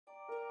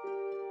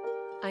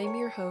I'm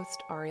your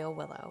host, Ariel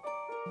Willow.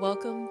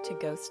 Welcome to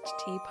Ghost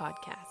Tea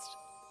Podcast,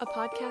 a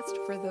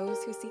podcast for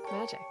those who seek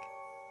magic.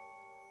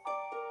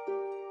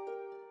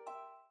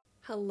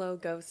 Hello,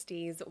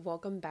 ghosties.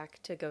 Welcome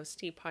back to Ghost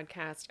Tea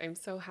Podcast. I'm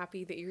so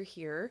happy that you're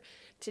here.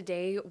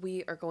 Today,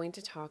 we are going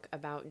to talk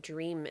about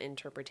dream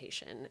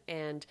interpretation.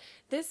 And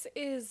this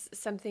is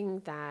something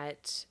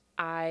that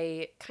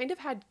I kind of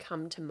had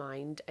come to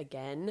mind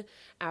again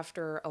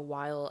after a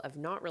while of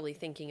not really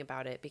thinking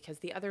about it, because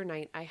the other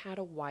night I had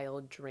a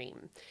wild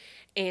dream.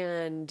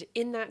 And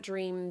in that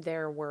dream,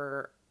 there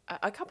were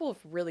a couple of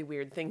really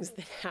weird things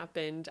that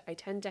happened. I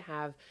tend to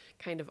have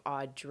kind of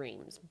odd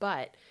dreams,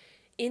 but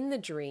in the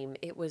dream,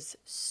 it was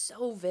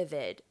so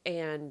vivid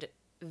and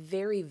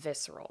very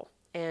visceral.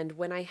 And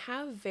when I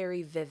have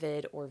very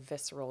vivid or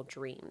visceral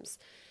dreams,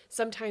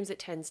 sometimes it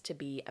tends to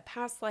be a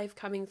past life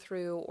coming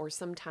through, or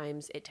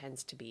sometimes it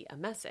tends to be a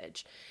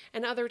message.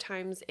 And other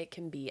times it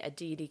can be a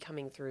deity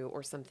coming through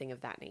or something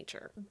of that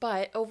nature.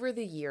 But over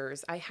the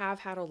years, I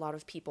have had a lot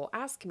of people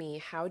ask me,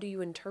 how do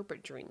you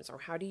interpret dreams, or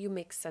how do you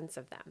make sense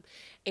of them?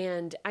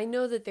 And I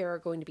know that there are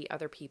going to be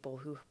other people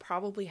who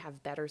probably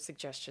have better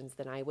suggestions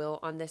than I will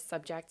on this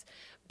subject,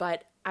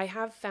 but I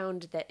have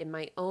found that in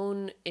my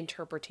own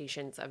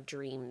interpretations of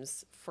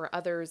dreams, for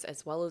others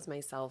as well as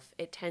myself,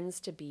 it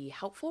tends to be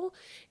helpful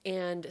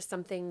and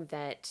something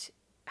that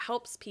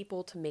helps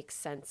people to make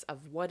sense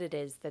of what it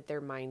is that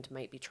their mind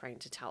might be trying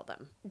to tell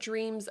them.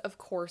 Dreams, of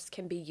course,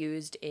 can be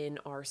used in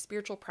our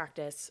spiritual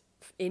practice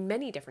in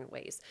many different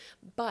ways,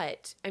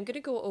 but I'm going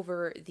to go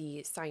over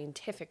the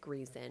scientific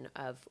reason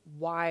of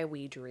why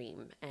we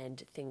dream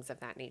and things of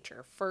that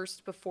nature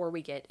first before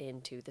we get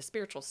into the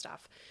spiritual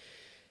stuff.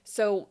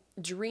 So,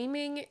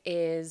 dreaming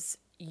is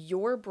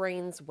your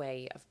brain's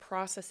way of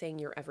processing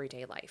your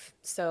everyday life.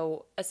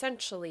 So,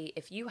 essentially,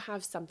 if you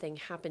have something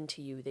happen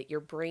to you that your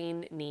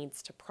brain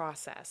needs to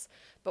process,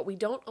 but we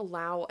don't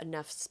allow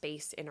enough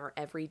space in our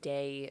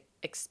everyday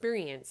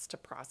experience to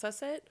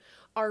process it,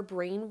 our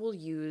brain will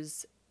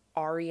use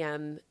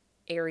REM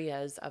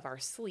areas of our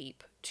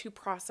sleep to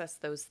process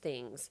those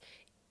things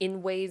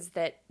in ways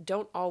that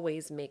don't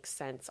always make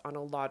sense on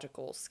a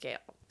logical scale.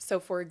 So,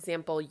 for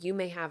example, you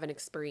may have an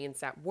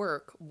experience at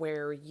work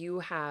where you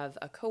have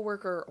a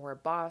coworker or a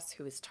boss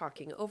who is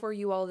talking over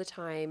you all the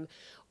time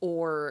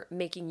or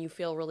making you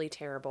feel really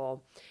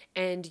terrible,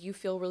 and you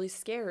feel really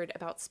scared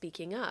about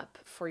speaking up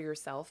for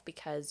yourself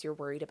because you're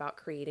worried about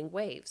creating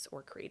waves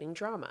or creating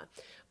drama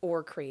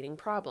or creating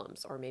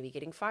problems or maybe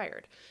getting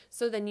fired.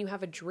 So then you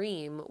have a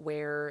dream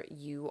where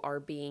you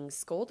are being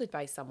scolded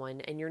by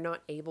someone and you're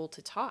not able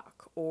to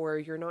talk or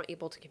you're not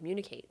able to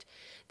communicate.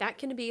 That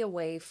can be a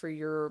way for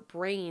your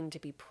brain to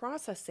be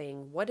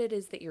processing what it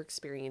is that you're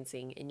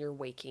experiencing in your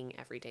waking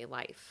everyday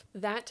life.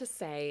 That to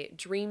say,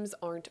 dreams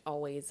aren't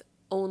always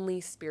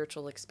only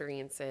spiritual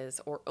experiences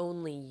or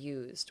only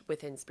used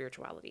within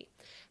spirituality.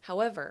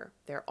 However,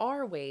 there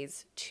are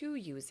ways to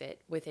use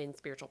it within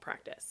spiritual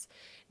practice.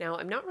 Now,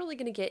 I'm not really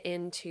going to get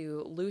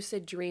into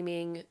lucid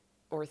dreaming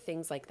or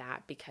things like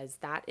that, because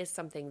that is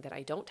something that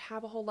I don't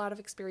have a whole lot of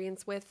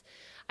experience with.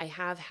 I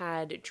have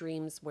had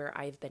dreams where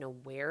I've been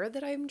aware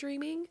that I'm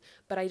dreaming,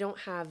 but I don't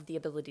have the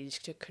ability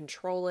to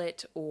control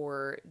it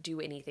or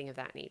do anything of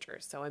that nature.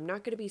 So I'm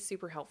not going to be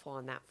super helpful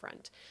on that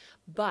front.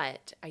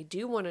 But I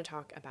do want to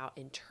talk about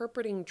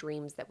interpreting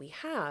dreams that we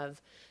have,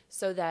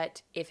 so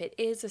that if it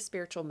is a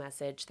spiritual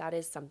message, that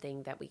is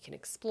something that we can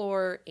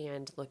explore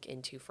and look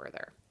into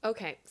further.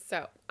 Okay,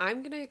 so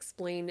I'm going to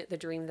explain the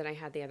dream that I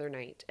had the other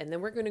night, and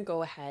then we're going to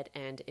go ahead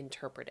and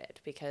interpret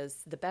it,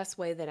 because the best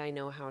way that I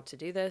know how to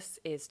do this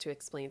is to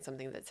explain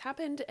something that's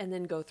happened and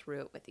then go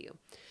through it with you.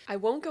 I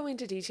won't go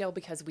into detail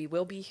because we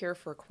will be here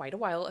for quite a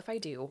while if I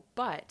do,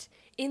 but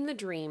in the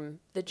dream,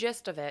 the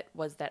gist of it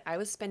was that I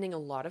was spending a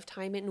lot of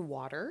time in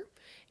water,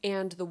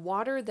 and the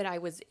water that I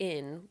was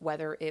in,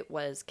 whether it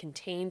was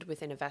contained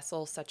within a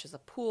vessel such as a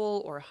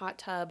pool or a hot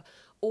tub,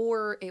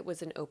 or it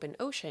was an open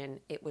ocean,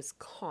 it was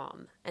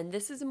calm. And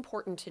this is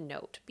important to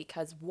note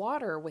because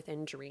water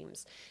within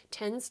dreams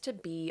tends to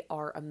be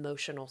our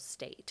emotional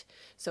state.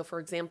 So, for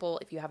example,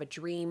 if you have a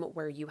dream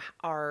where you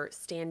are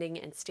standing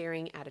and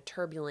staring at a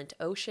turbulent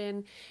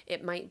ocean,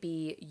 it might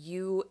be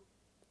you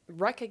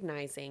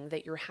recognizing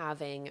that you're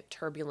having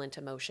turbulent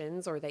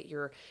emotions, or that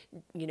you're,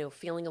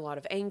 feeling a lot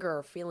of anger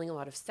or feeling a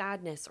lot of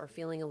sadness or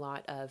feeling a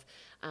lot of,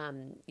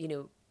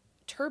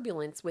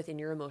 turbulence within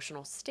your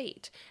emotional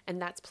state,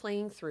 and that's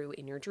playing through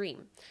in your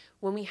dream.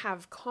 When we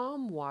have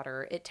calm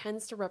water, it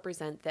tends to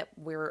represent that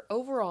we're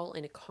overall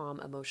in a calm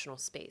emotional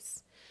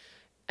space.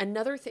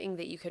 Another thing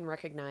that you can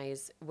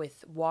recognize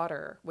with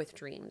water with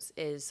dreams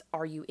is,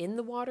 are you in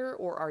the water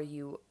or are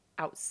you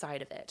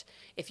outside of it?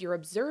 If you're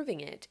observing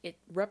it, it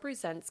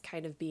represents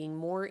kind of being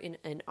more in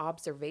an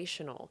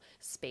observational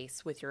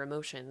space with your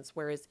emotions.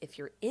 Whereas if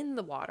you're in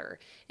the water,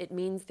 it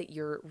means that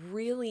you're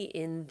really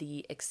in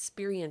the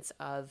experience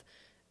of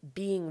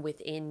being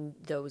within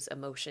those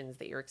emotions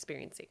that you're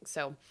experiencing.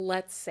 So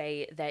let's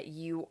say that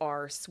you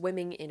are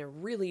swimming in a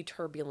really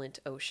turbulent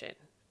ocean.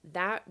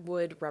 that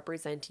would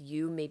represent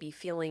you maybe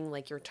feeling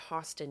like you're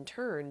tossed and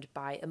turned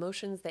by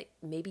emotions that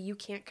maybe you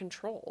can't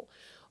control.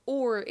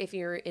 Or if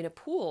you're in a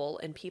pool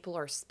and people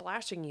are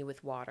splashing you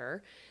with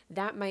water,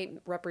 that might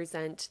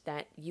represent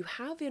that you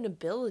have an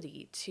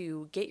ability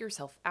to get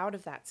yourself out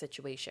of that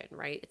situation,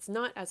 right? It's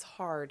not as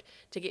hard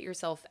to get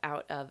yourself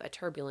out of a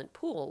turbulent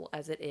pool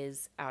as it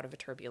is out of a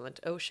turbulent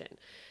ocean.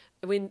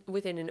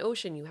 Within an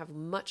ocean, you have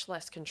much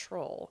less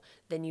control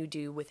than you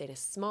do within a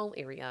small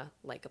area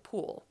like a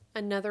pool.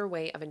 Another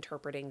way of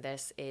interpreting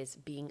this is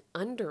being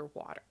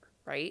underwater,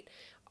 right?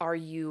 Are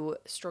you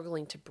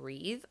struggling to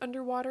breathe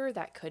underwater?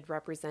 That could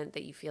represent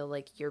that you feel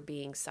like you're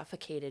being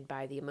suffocated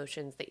by the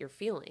emotions that you're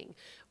feeling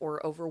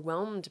or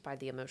overwhelmed by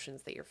the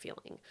emotions that you're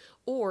feeling.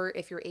 Or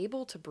if you're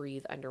able to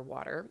breathe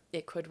underwater,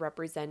 it could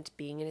represent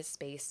being in a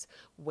space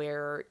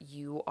where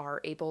you are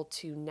able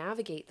to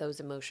navigate those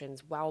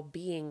emotions while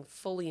being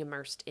fully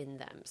immersed in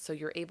them. So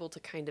you're able to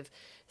kind of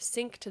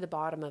sink to the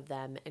bottom of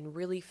them and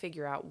really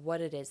figure out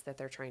what it is that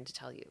they're trying to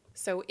tell you.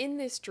 So in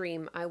this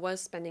dream, I was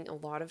spending a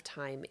lot of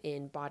time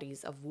in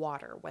bodies of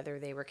water, whether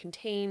they were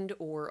contained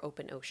or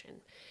open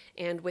ocean.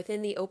 And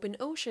within the open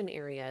ocean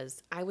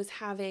areas, I was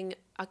having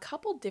a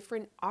couple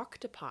different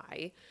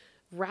octopi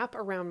wrap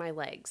around my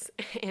legs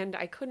and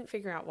I couldn't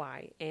figure out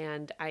why.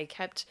 And I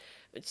kept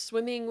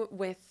swimming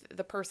with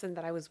the person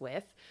that I was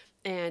with,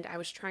 and I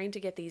was trying to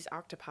get these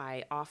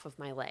octopi off of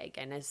my leg.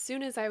 And as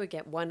soon as I would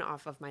get one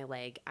off of my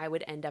leg, I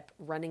would end up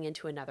running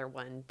into another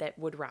one that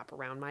would wrap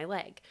around my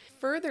leg.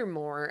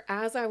 Furthermore,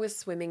 as I was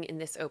swimming in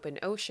this open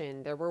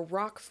ocean, there were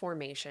rock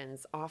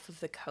formations off of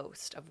the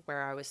coast of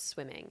where I was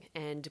swimming,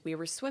 and we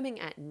were swimming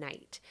at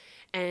night.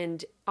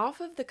 And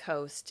off of the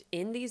coast,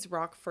 in these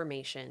rock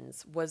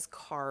formations, was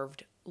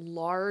carved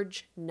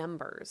large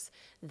numbers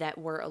that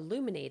were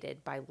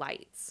illuminated by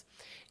lights.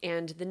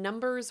 And the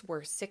numbers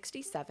were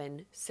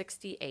 67,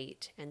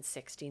 68, and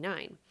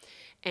 69.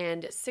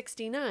 And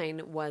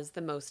 69 was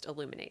the most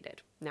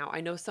illuminated. Now,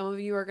 I know some of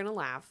you are going to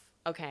laugh.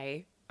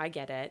 Okay, I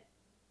get it.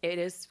 It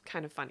is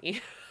kind of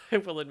funny, I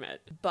will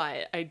admit.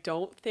 But I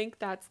don't think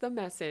that's the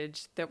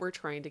message that we're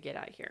trying to get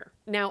at here.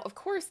 Now, of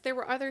course, there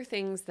were other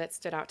things that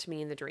stood out to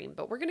me in the dream,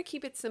 but we're going to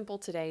keep it simple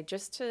today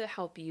just to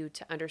help you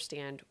to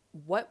understand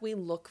what we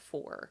look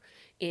for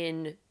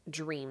in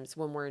dreams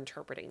when we're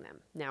interpreting them.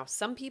 Now,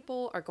 some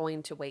people are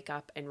going to wake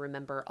up and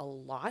remember a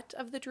lot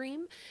of the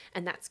dream,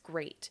 and that's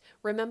great.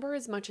 Remember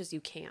as much as you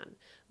can,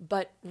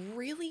 but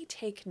really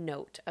take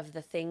note of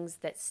the things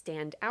that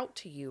stand out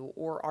to you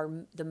or are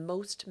the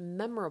most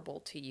memorable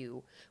to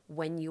you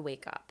when you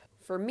wake up.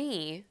 For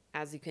me,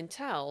 as you can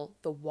tell,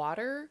 the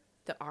water,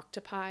 the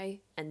octopi,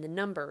 and the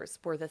numbers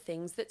were the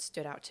things that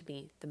stood out to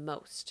me the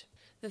most.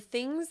 The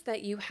things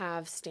that you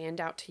have stand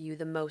out to you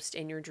the most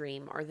in your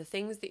dream are the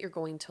things that you're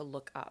going to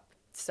look up.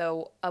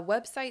 So, a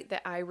website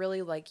that I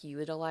really like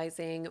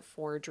utilizing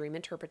for dream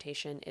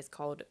interpretation is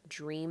called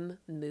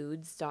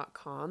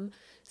dreammoods.com,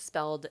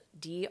 spelled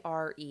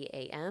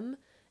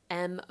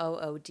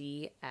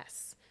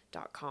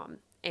DREAMMOODS.com.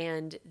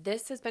 And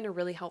this has been a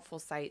really helpful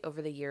site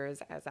over the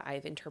years as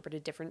I've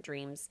interpreted different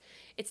dreams.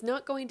 It's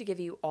not going to give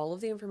you all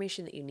of the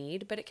information that you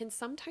need, but it can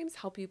sometimes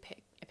help you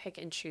pick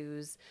and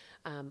choose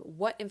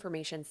what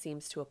information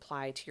seems to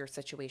apply to your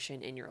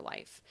situation in your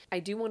life. I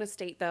do want to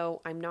state,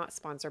 though, I'm not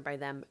sponsored by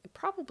them. I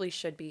probably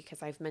should be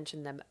because I've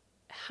mentioned them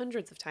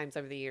hundreds of times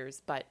over the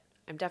years, but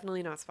I'm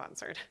definitely not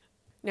sponsored.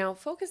 Now,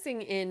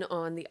 focusing in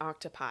on the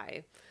octopi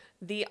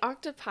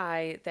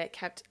that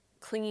kept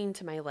clinging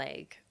to my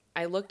leg.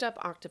 I looked up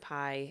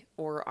octopi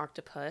or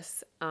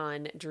octopus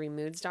on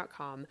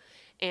dreammoods.com,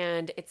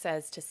 and it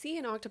says to see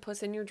an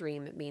octopus in your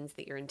dream means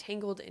that you're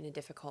entangled in a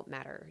difficult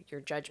matter.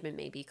 Your judgment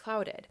may be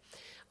clouded.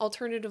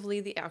 Alternatively,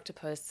 the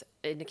octopus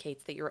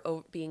indicates that you're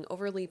being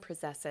overly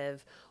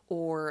possessive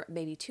or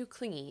maybe too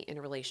clingy in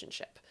a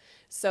relationship.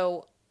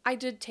 So I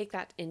did take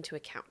that into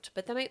account,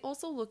 but then I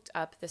also looked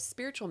up the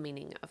spiritual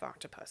meaning of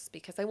octopus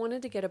because I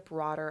wanted to get a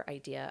broader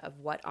idea of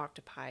what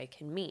octopi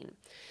can mean.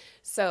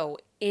 So,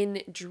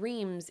 in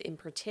dreams in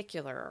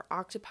particular,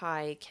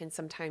 octopi can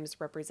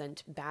sometimes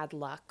represent bad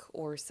luck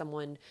or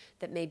someone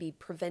that may be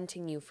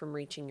preventing you from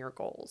reaching your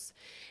goals.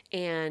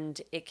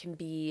 And it can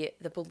be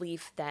the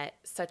belief that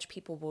such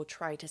people will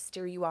try to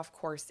steer you off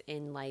course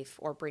in life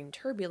or bring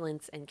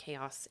turbulence and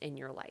chaos in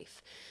your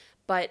life.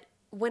 But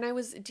when I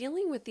was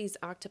dealing with these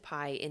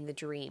octopi in the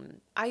dream,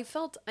 I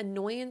felt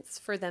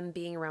annoyance for them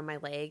being around my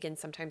leg and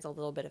sometimes a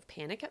little bit of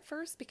panic at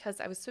first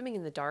because I was swimming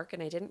in the dark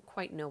and I didn't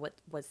quite know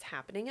what was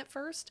happening at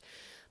first.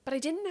 But I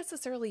didn't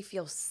necessarily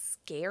feel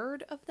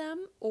scared of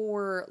them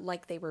or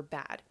like they were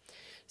bad.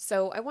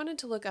 So I wanted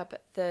to look up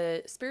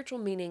the spiritual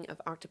meaning of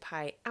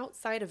octopi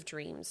outside of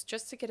dreams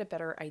just to get a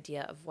better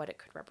idea of what it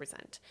could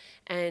represent.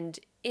 And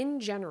in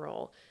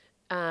general,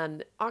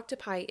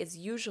 octopi is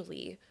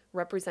usually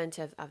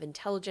representative of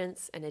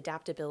intelligence and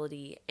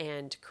adaptability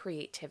and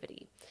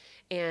creativity.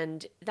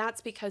 And that's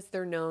because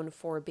they're known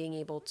for being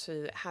able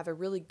to have a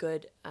really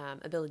good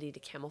ability to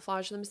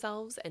camouflage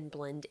themselves and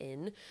blend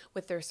in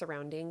with their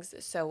surroundings.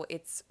 So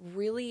it's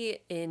really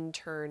in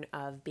turn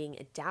of being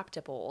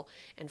adaptable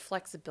and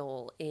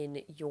flexible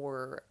in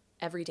your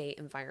everyday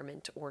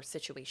environment or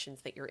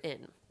situations that you're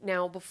in.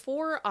 Now,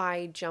 before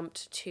I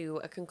jumped to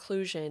a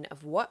conclusion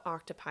of what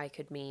octopi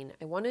could mean,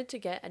 I wanted to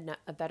get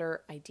a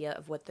better idea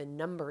of what the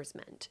numbers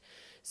meant.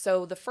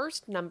 So, the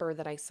first number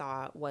that I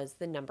saw was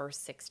the number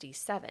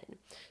 67.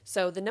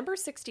 So, the number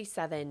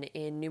 67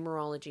 in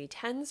numerology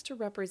tends to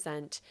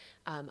represent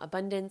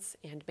abundance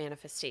and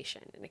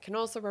manifestation. And it can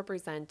also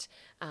represent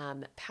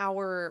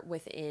power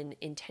within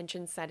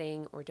intention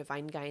setting or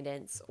divine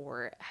guidance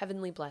or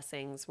heavenly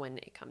blessings when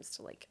it comes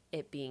to like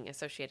it being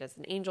associated as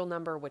an angel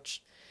number,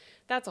 which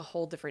that's a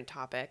whole different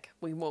topic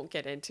we won't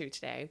get into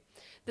today.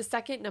 The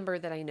second number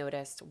that I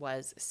noticed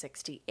was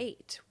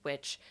 68,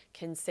 which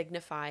can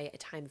signify a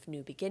time of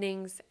new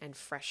beginnings and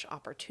fresh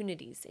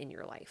opportunities in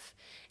your life.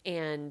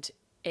 And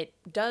it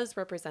does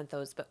represent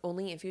those, but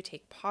only if you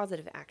take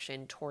positive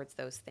action towards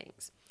those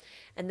things.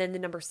 And then the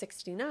number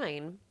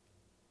 69,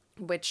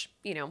 which,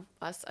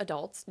 us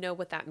adults know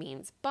what that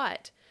means,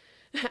 but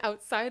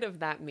outside of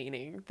that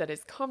meaning that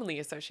is commonly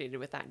associated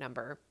with that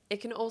number,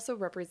 it can also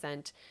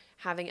represent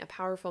having a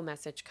powerful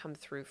message come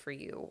through for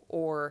you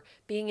or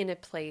being in a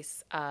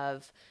place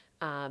of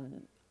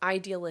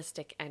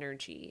idealistic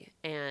energy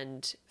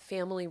and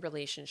family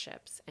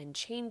relationships and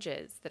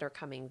changes that are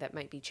coming that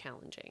might be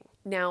challenging.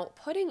 Now,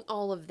 putting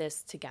all of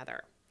this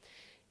together,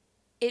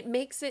 it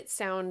makes it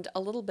sound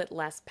a little bit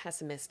less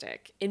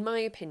pessimistic, in my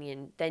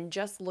opinion, than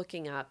just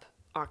looking up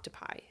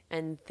octopi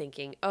and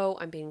thinking, oh,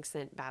 I'm being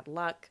sent bad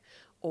luck,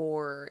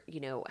 or,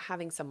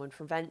 having someone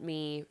prevent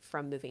me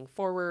from moving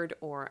forward,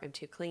 or I'm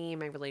too clingy in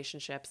my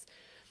relationships.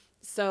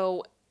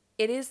 So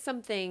it is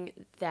something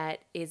that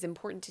is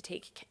important to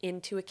take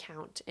into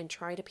account and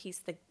try to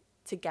piece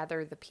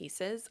together the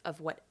pieces of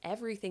what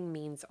everything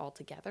means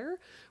altogether,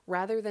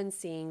 rather than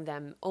seeing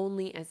them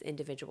only as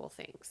individual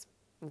things.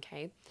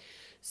 Okay.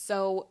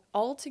 So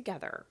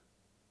altogether,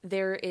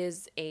 there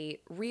is a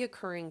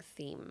reoccurring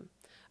theme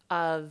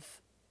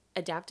of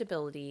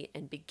adaptability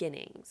and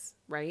beginnings,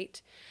 right?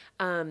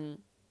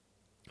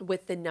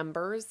 With the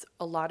numbers,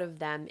 a lot of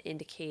them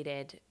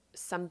indicated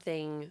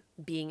something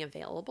being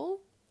available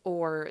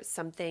or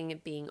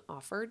something being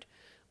offered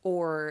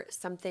or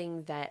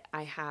something that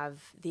I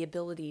have the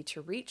ability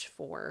to reach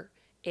for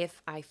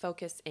if I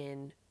focus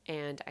in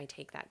and I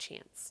take that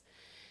chance.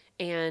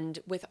 And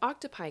with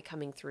octopi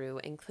coming through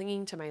and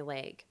clinging to my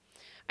leg,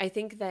 I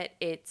think that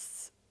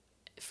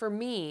for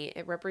me,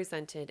 it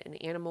represented an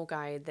animal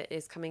guide that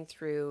is coming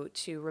through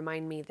to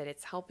remind me that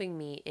it's helping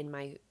me in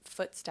my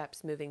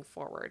footsteps moving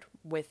forward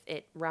with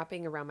it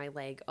wrapping around my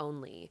leg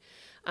only.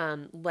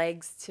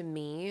 Legs to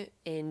me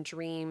in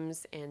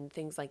dreams and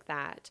things like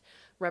that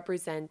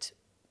represent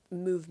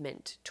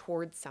movement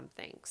towards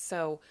something.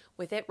 So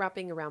with it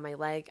wrapping around my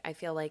leg, I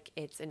feel like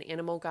it's an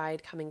animal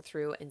guide coming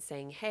through and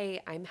saying,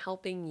 hey, I'm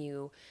helping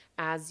you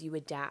as you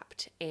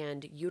adapt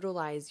and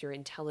utilize your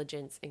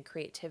intelligence and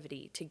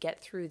creativity to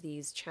get through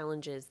these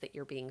challenges that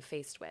you're being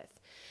faced with.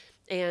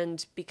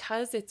 And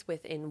because it's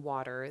within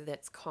water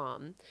that's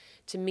calm,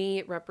 to me,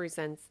 it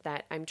represents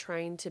that I'm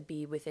trying to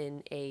be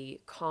within a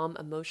calm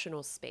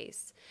emotional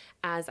space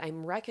as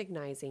I'm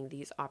recognizing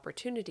these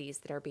opportunities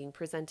that are being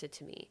presented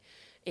to me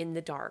in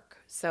the dark.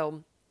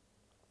 So,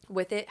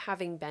 with it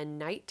having been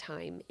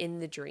nighttime in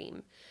the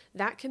dream,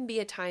 that can be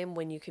a time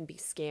when you can be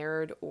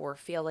scared or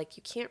feel like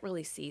you can't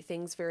really see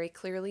things very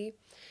clearly.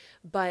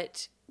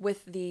 But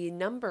with the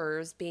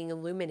numbers being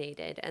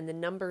illuminated and the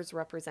numbers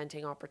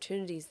representing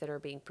opportunities that are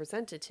being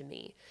presented to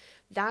me,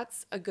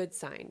 that's a good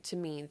sign to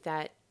me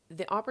that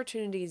the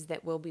opportunities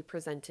that will be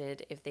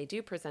presented, if they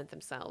do present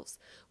themselves,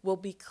 will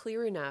be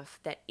clear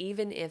enough that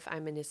even if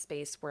I'm in a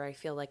space where I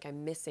feel like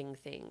I'm missing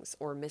things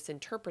or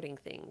misinterpreting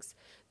things,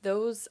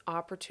 those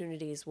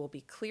opportunities will be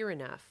clear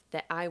enough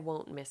that I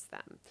won't miss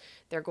them.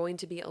 They're going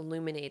to be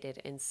illuminated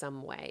in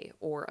some way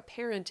or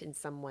apparent in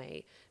some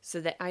way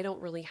so that I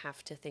don't really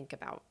have to think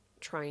about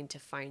trying to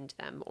find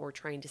them or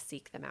trying to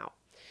seek them out.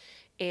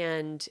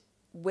 And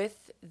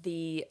with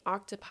the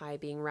octopi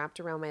being wrapped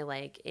around my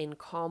leg in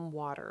calm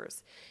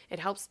waters, it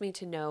helps me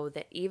to know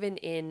that even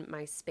in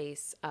my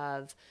space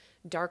of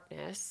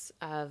darkness,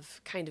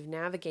 of kind of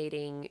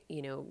navigating,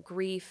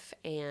 grief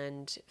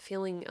and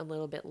feeling a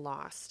little bit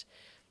lost,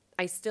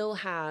 I still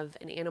have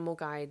an animal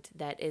guide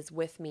that is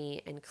with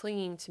me and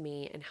clinging to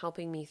me and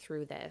helping me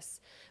through this,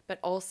 but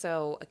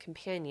also a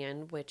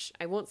companion, which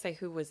I won't say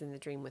who was in the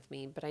dream with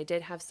me, but I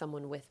did have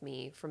someone with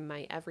me from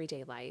my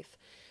everyday life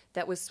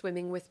that was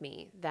swimming with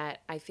me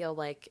that I feel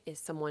like is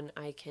someone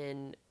I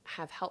can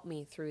have help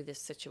me through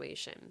this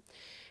situation.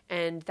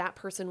 And that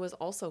person was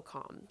also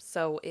calm.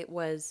 So it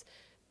was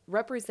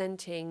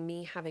representing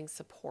me having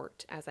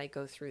support as I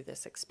go through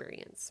this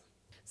experience.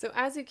 So,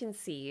 as you can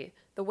see,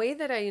 the way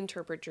that I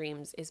interpret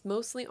dreams is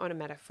mostly on a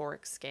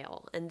metaphoric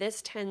scale, and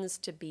this tends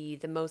to be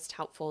the most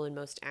helpful and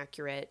most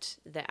accurate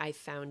that I've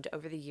found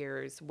over the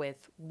years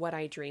with what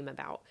I dream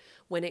about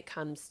when it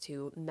comes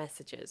to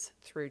messages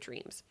through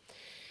dreams.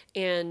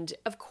 And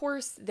of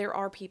course, there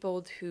are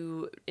people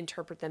who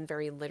interpret them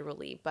very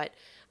literally, but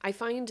I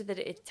find that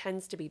it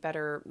tends to be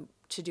better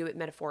to do it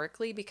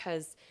metaphorically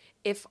because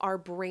if our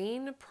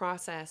brain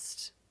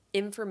processed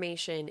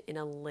information in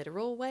a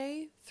literal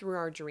way through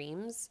our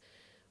dreams,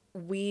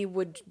 we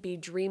would be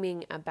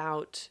dreaming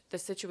about the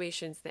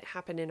situations that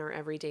happen in our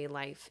everyday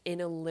life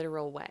in a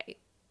literal way,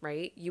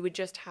 right? You would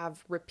just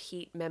have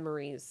repeat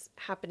memories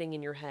happening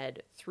in your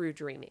head through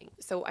dreaming.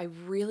 So I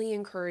really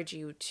encourage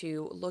you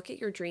to look at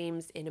your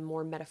dreams in a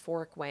more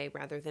metaphoric way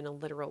rather than a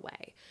literal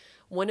way.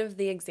 One of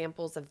the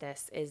examples of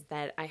this is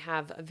that I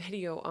have a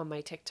video on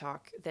my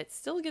TikTok that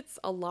still gets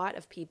a lot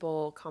of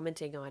people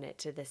commenting on it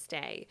to this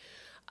day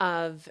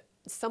of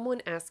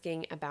someone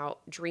asking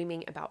about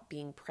dreaming about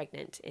being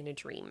pregnant in a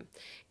dream.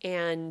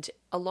 And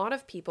a lot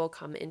of people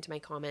come into my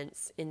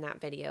comments in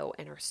that video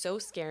and are so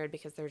scared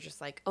because they're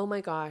just like, oh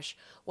my gosh,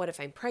 what if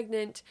I'm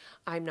pregnant?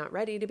 I'm not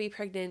ready to be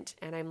pregnant.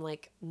 And I'm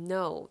like,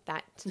 no,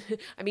 that,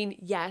 I mean,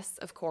 yes,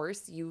 of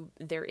course,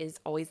 there is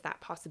always that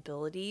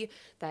possibility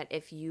that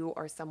if you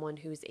are someone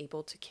who's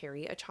able to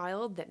carry a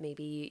child, that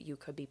maybe you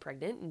could be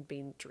pregnant and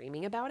be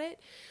dreaming about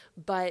it.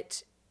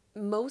 But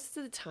most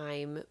of the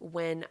time,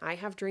 when I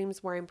have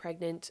dreams where I'm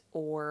pregnant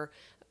or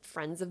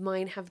friends of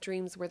mine have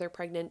dreams where they're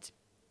pregnant,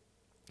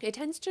 it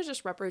tends to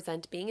just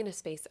represent being in a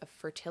space of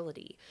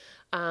fertility.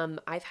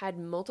 I've had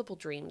multiple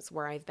dreams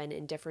where I've been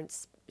in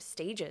different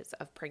stages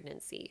of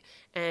pregnancy,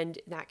 and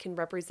that can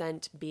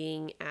represent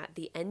being at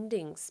the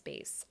ending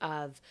space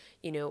of,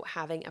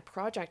 having a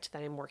project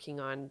that I'm working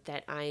on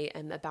that I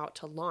am about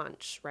to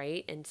launch,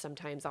 right? And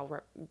sometimes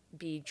I'll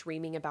be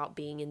dreaming about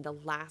being in the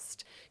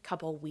last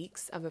couple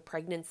weeks of a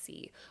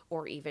pregnancy,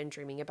 or even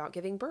dreaming about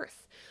giving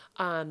birth.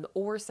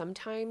 Or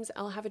sometimes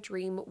I'll have a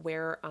dream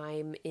where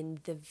I'm in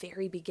the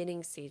very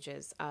beginning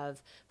stages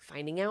of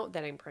finding out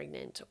that I'm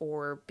pregnant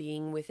or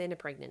being within a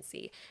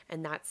pregnancy.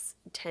 And that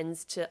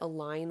tends to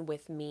align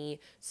with me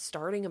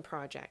starting a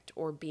project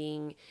or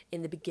being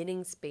in the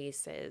beginning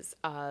spaces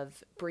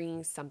of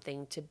bringing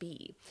something to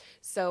be.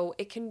 So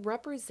it can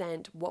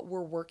represent what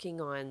we're working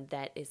on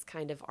that is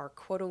kind of our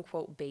quote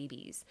unquote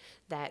babies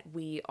that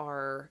we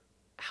are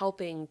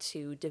helping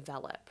to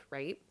develop,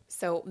 right?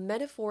 So,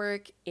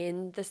 metaphoric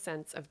in the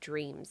sense of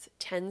dreams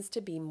tends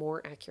to be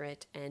more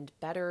accurate and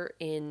better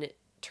in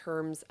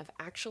terms of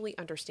actually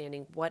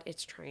understanding what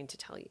it's trying to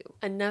tell you.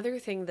 Another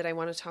thing that I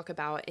want to talk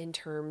about in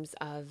terms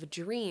of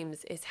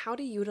dreams is how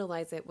to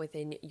utilize it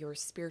within your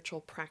spiritual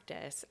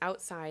practice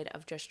outside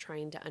of just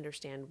trying to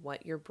understand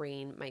what your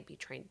brain might be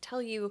trying to tell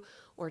you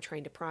or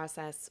trying to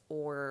process,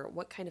 or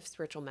what kind of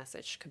spiritual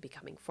message could be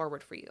coming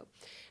forward for you.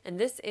 And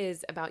this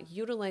is about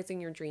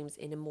utilizing your dreams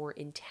in a more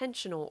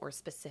intentional or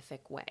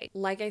specific way.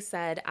 Like I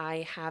said,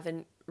 I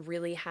haven't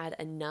really had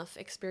enough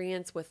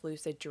experience with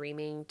lucid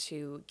dreaming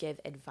to give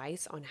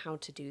advice on how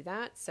to do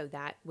that. So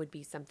that would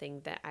be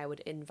something that I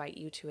would invite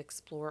you to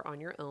explore on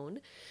your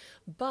own.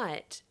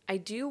 But I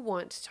do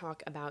want to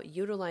talk about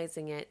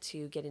utilizing it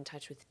to get in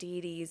touch with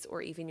deities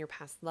or even your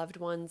past loved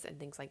ones and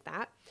things like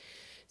that.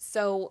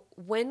 So,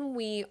 when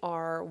we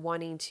are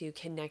wanting to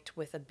connect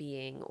with a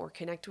being or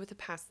connect with a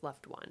past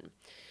loved one,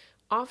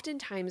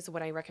 oftentimes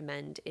what I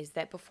recommend is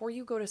that before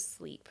you go to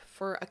sleep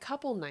for a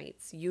couple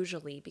nights,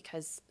 usually,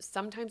 because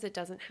sometimes it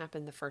doesn't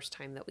happen the first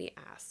time that we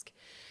ask,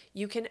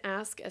 you can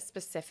ask a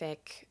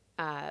specific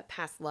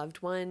past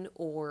loved one,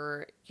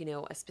 or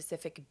a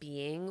specific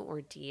being or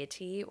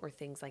deity or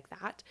things like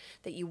that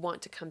you want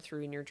to come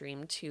through in your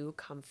dream to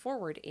come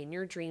forward in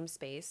your dream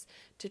space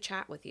to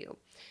chat with you.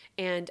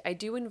 And I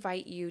do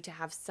invite you to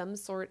have some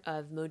sort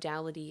of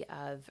modality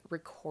of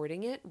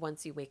recording it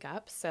once you wake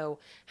up. So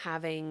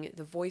having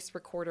the voice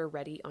recorder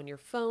ready on your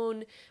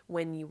phone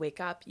when you wake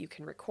up, you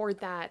can record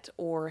that,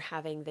 or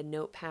having the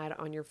notepad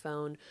on your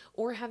phone,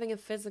 or having a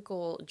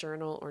physical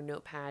journal or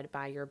notepad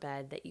by your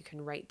bed that you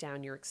can write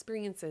down your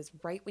experiences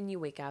right when you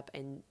wake up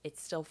and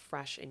it's still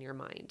fresh in your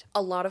mind.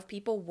 A lot of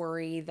people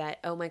worry that,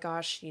 oh my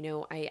gosh,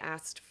 I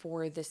asked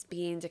for this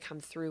being to come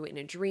through in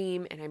a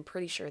dream and I'm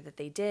pretty sure that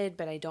they did,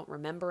 but I don't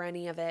remember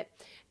any of it.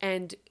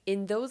 And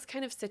in those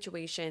kind of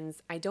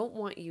situations, I don't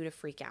want you to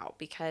freak out,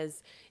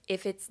 because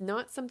if it's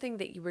not something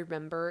that you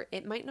remember,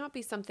 it might not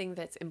be something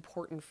that's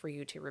important for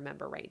you to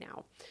remember right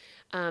now.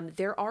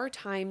 There are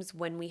times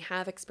when we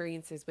have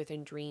experiences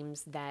within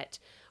dreams that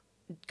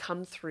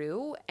come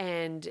through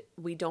and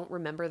we don't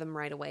remember them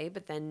right away,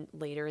 but then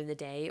later in the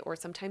day or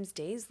sometimes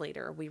days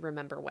later, we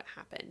remember what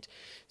happened.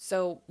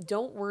 So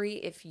don't worry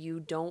if you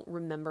don't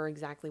remember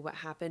exactly what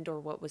happened or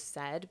what was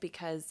said,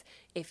 because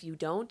if you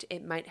don't,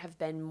 it might have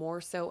been more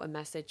so a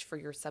message for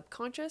your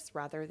subconscious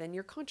rather than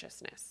your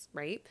consciousness,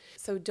 right?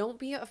 So don't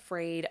be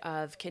afraid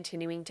of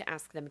continuing to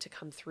ask them to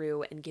come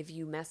through and give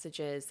you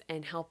messages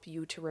and help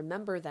you to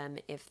remember them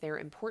if they're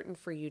important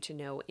for you to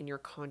know in your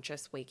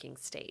conscious waking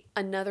state.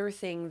 Another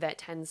thing that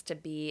tends to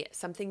be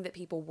something that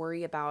people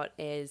worry about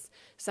is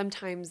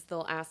sometimes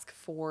they'll ask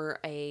for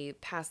a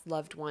past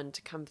loved one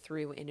to come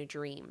through in a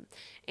dream,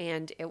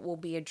 and it will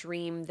be a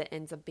dream that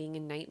ends up being a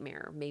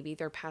nightmare. Maybe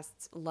their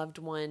past loved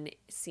one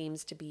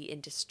seems to be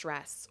in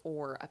distress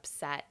or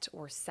upset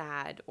or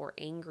sad or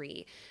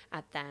angry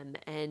at them,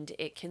 and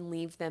it can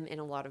leave them in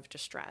a lot of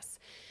distress.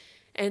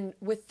 And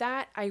with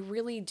that, I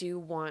really do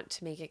want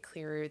to make it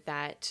clear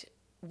that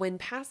when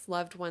past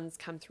loved ones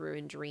come through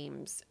in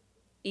dreams,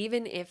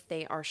 even if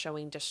they are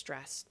showing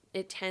distress,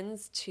 it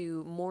tends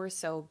to more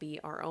so be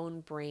our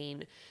own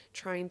brain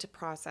trying to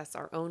process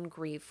our own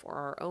grief or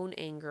our own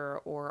anger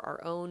or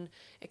our own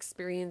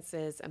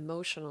experiences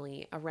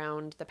emotionally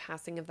around the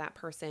passing of that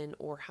person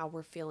or how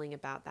we're feeling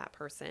about that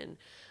person.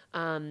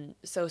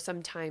 So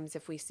sometimes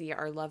if we see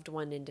our loved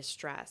one in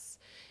distress,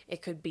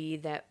 it could be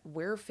that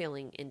we're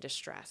feeling in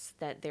distress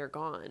that they're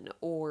gone,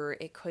 or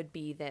it could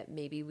be that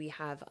maybe we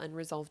have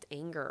unresolved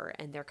anger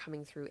and they're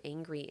coming through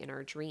angry in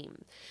our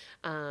dream.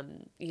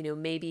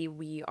 Maybe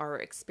we are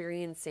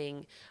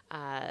experiencing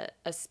a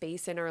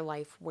space in our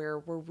life where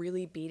we're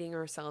really beating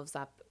ourselves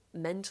up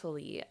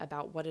mentally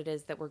about what it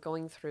is that we're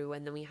going through,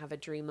 and then we have a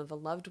dream of a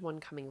loved one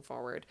coming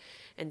forward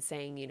and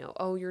saying,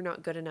 oh, you're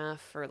not good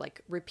enough, or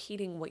like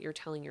repeating what you're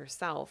telling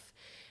yourself.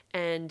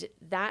 And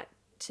that,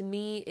 to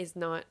me, is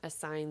not a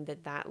sign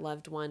that that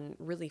loved one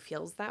really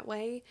feels that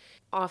way.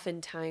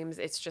 Oftentimes,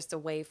 it's just a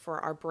way for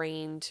our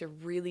brain to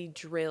really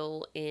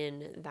drill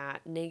in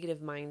that negative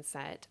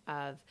mindset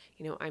of,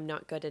 I'm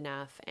not good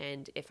enough.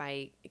 And if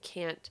I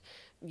can't,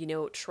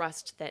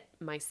 trust that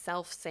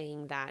myself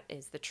saying that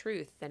is the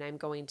truth, then I'm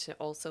going to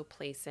also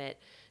place it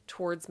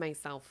towards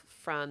myself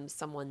from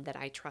someone that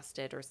I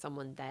trusted or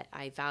someone that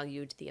I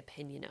valued the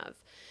opinion of.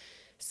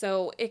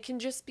 So it can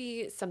just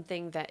be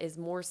something that is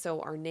more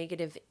so our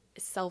negative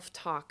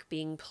self-talk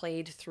being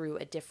played through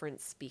a different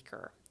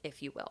speaker,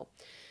 if you will.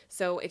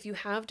 So if you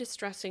have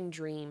distressing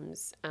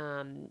dreams,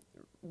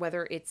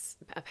 whether it's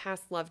a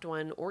past loved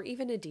one or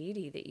even a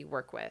deity that you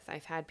work with,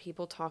 I've had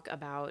people talk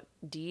about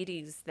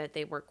deities that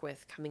they work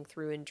with coming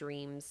through in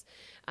dreams,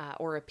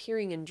 or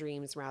appearing in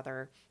dreams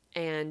rather,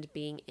 and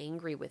being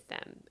angry with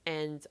them.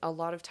 And a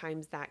lot of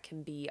times that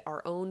can be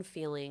our own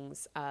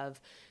feelings of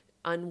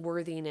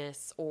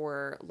unworthiness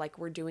or like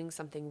we're doing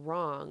something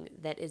wrong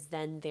that is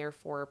then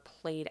therefore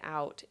played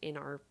out in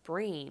our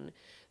brain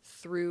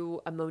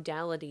through a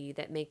modality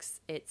that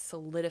makes it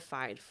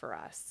solidified for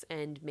us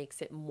and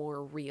makes it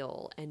more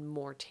real and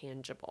more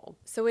tangible.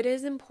 So it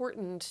is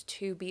important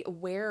to be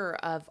aware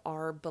of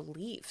our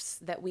beliefs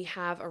that we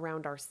have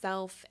around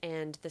ourselves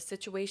and the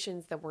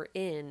situations that we're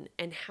in,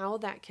 and how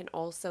that can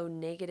also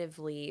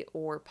negatively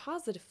or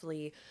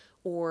positively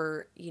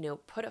or,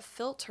 put a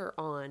filter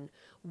on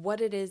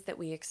what it is that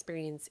we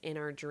experience in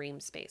our dream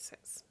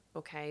spaces.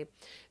 Okay.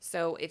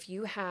 So if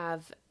you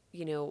have,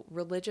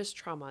 religious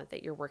trauma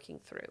that you're working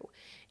through,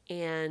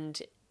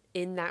 and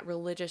in that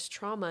religious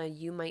trauma,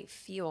 you might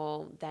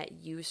feel that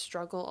you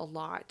struggle a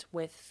lot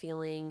with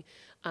feeling,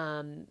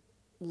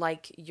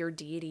 like your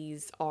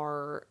deities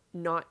are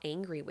not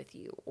angry with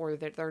you, or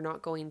that they're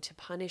not going to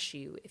punish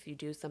you if you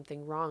do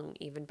something wrong,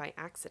 even by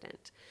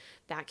accident.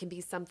 That can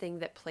be something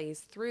that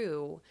plays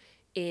through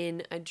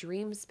in a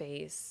dream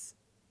space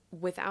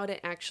without it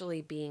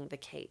actually being the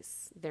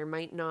case. There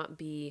might not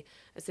be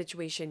a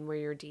situation where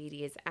your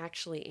deity is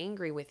actually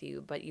angry with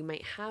you, but you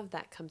might have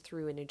that come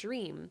through in a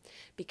dream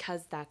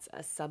because that's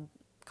a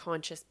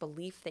subconscious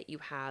belief that you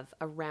have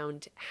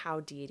around how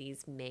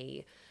deities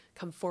may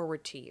come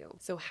forward to you.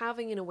 So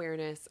having an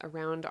awareness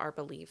around our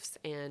beliefs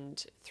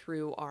and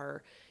through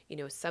our,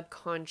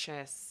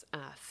 subconscious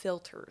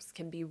filters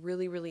can be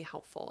really, really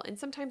helpful. And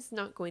sometimes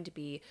not going to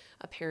be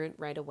apparent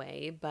right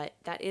away, but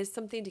that is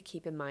something to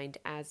keep in mind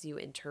as you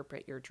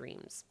interpret your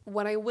dreams.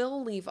 What I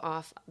will leave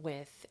off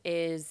with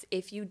is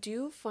if you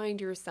do find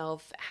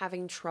yourself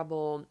having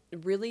trouble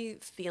really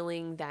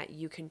feeling that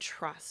you can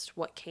trust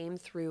what came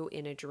through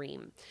in a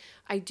dream,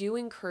 I do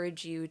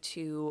encourage you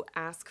to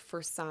ask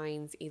for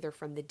signs either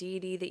from the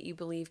deity that you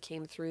believe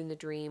came through in the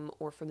dream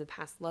or from the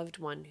past loved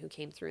one who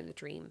came through in the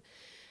dream.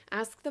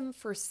 Ask them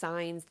for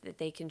signs that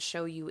they can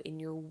show you in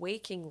your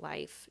waking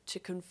life to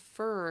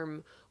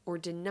confirm or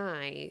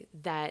deny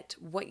that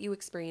what you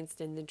experienced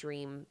in the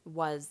dream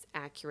was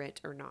accurate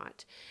or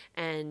not.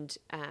 And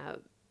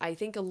I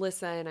think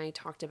Alyssa and I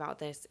talked about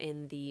this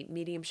in the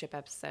mediumship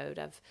episode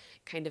of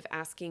kind of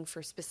asking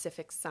for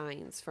specific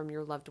signs from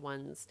your loved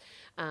ones.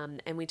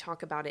 And we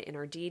talk about it in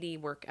our deity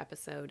work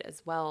episode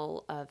as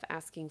well, of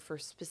asking for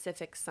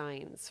specific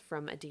signs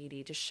from a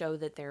deity to show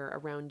that they're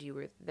around you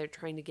or they're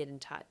trying to get in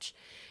touch.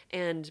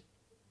 And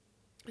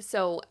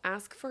so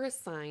ask for a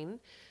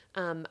sign.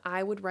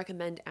 I would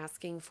recommend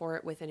asking for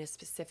it within a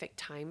specific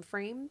time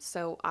frame.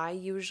 So I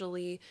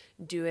usually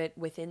do it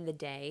within the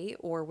day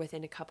or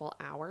within a couple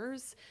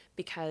hours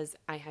because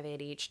I have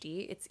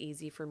ADHD. It's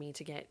easy for me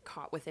to get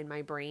caught within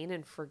my brain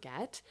and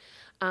forget.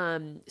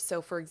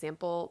 So, for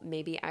example,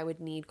 maybe I would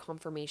need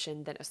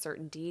confirmation that a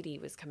certain deity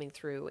was coming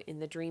through in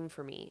the dream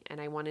for me, and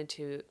I wanted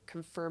to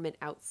confirm it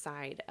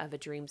outside of a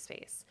dream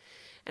space.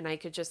 And I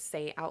could just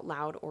say out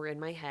loud or in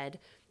my head,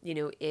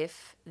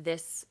 if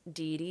this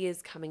deity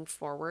is coming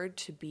forward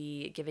to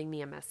be giving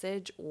me a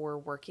message or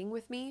working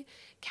with me,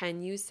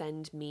 can you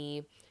send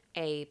me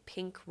a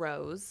pink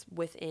rose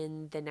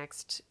within the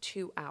next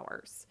 2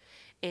 hours?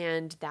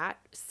 And that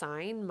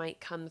sign might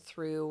come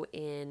through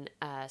in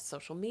a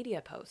social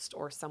media post,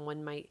 or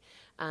someone might,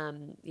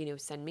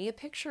 send me a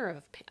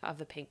picture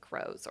of a pink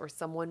rose, or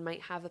someone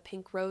might have a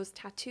pink rose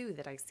tattoo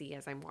that I see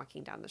as I'm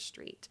walking down the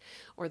street,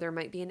 or there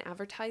might be an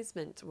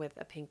advertisement with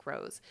a pink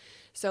rose.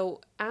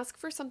 So ask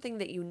for something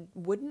that you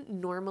wouldn't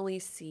normally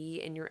see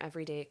in your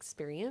everyday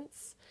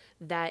experience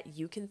that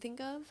you can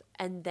think of,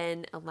 and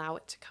then allow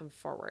it to come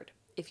forward.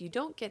 If you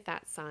don't get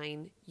that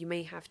sign, you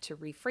may have to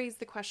rephrase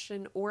the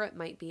question, or it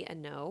might be a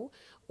no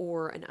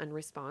or an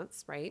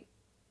unresponse, right?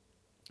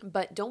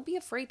 But don't be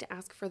afraid to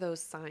ask for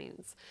those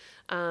signs.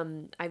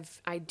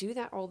 I do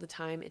that all the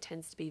time. It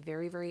tends to be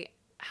very, very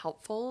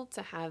helpful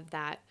to have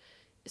that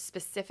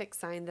specific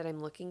sign that I'm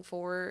looking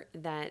for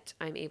that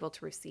I'm able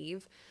to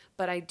receive.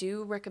 But I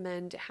do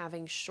recommend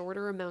having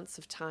shorter amounts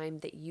of time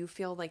that you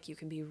feel like you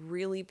can be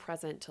really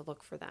present to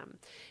look for them.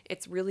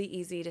 It's really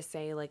easy to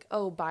say, like,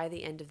 oh, by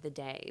the end of the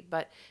day.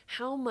 But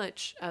how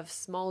much of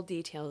small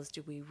details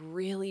do we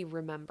really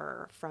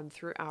remember from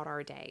throughout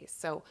our day?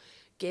 So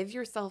give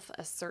yourself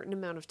a certain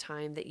amount of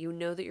time that you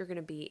know that you're going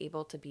to be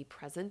able to be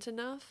present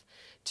enough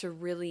to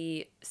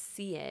really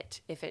see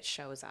it if it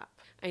shows up.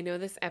 I know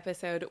this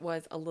episode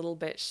was a little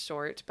bit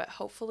short, but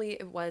hopefully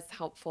it was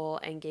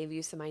helpful and gave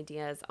you some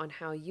ideas on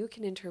how you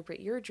can interpret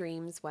your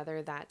dreams,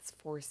 whether that's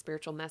for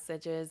spiritual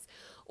messages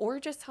or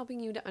just helping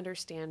you to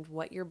understand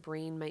what your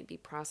brain might be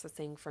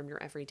processing from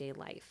your everyday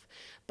life.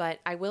 But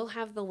I will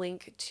have the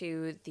link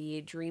to the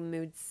Dream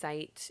Mood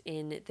site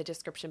in the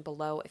description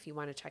below if you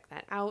want to check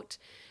that out.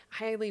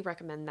 Highly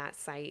recommend that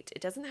site.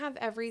 It doesn't have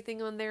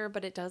everything on there,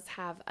 but it does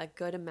have a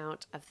good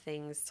amount of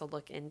things to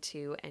look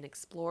into and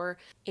explore.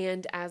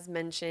 And as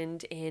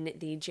mentioned in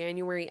the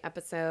January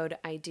episode,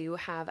 I do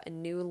have a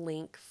new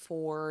link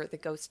for the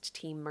Ghost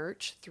Tea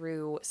merch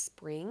through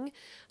spring.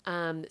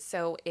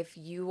 So if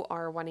you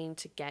are wanting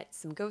to get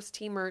some Ghost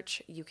Tea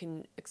merch, you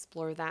can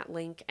explore that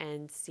link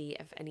and see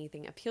if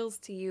anything appeals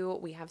to you.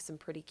 We have some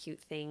pretty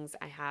cute things.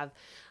 I have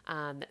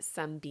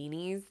some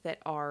beanies that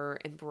are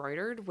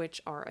embroidered,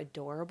 which are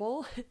adorable.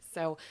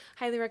 So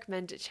highly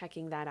recommend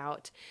checking that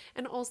out.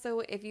 And also,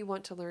 if you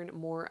want to learn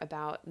more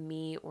about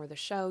me or the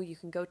show, you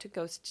can go to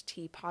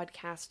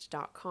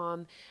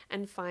ghostteapodcast.com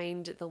and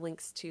find the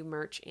links to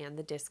merch and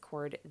the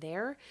Discord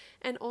there.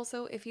 And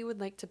also, if you would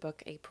like to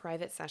book a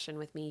private session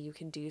with me, you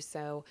can do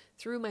so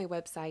through my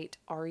website,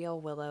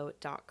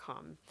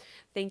 arielwillow.com.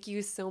 Thank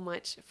you so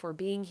much for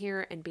being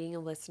here and being a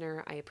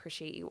listener. I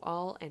appreciate you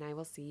all, and I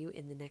will see you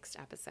in the next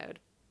episode.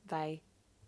 Bye.